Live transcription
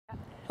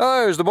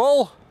Oh, there's the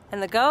bull.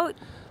 And the goat.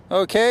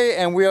 Okay,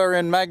 and we are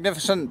in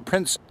magnificent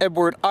Prince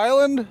Edward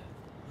Island.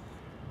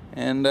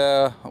 And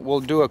we'll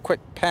do a quick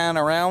pan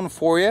around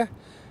for you.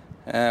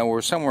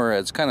 We're somewhere,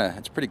 it's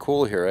pretty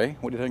cool here, eh?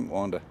 What do you think,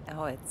 Wanda?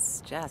 Oh,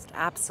 it's just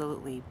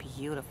absolutely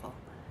beautiful.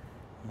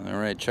 All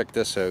right, check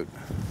this out.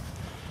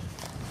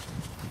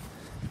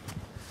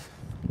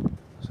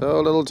 So,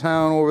 little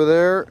town over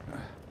there.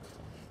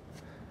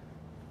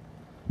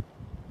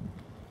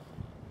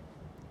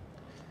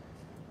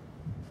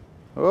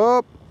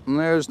 Oh, and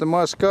there's the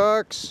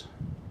Muskox.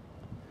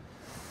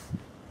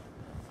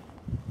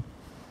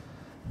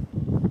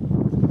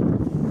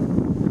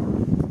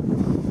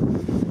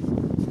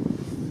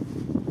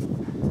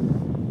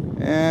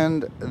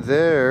 And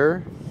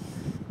there's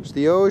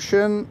the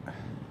ocean.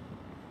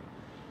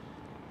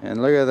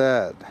 And look at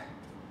that.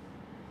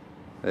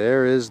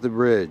 There is the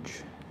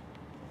bridge.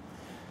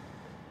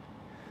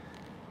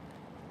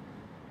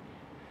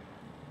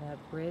 That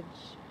bridge.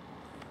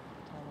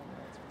 Tell me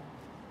where it's from.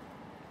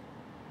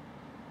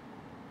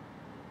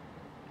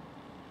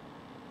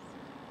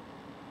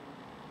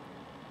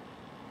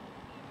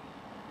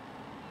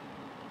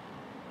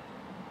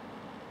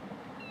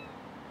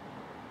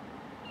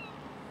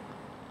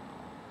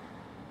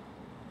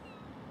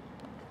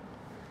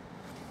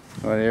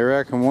 What do you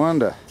reckon,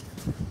 Wanda?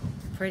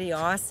 Pretty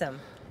awesome.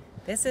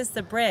 This is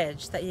the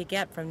bridge that you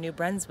get from New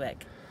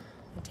Brunswick.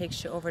 It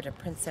takes you over to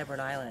Prince Edward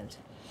Island.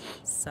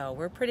 So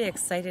we're pretty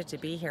excited to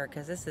be here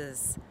because this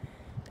is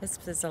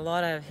a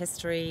lot of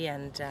history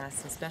and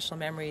some special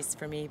memories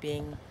for me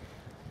being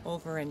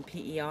over in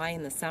PEI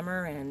in the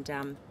summer, and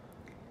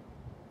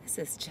this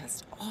is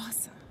just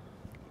awesome.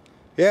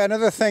 Yeah,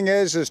 another thing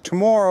is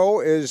tomorrow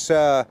is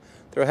they're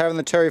having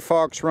the Terry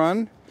Fox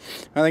run.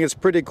 I think it's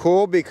pretty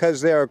cool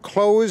because they are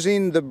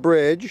closing the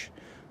bridge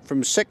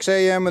from 6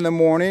 a.m. in the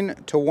morning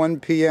to 1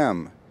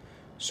 p.m.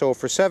 So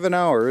for 7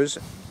 hours,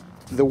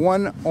 the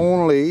one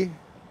only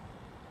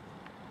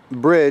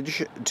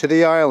bridge to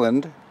the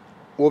island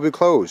will be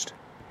closed.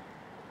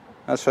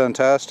 That's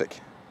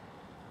fantastic.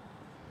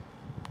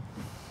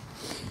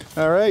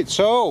 All right,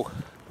 so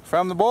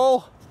from the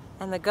bull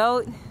and the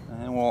goat,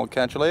 and we'll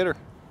catch you later.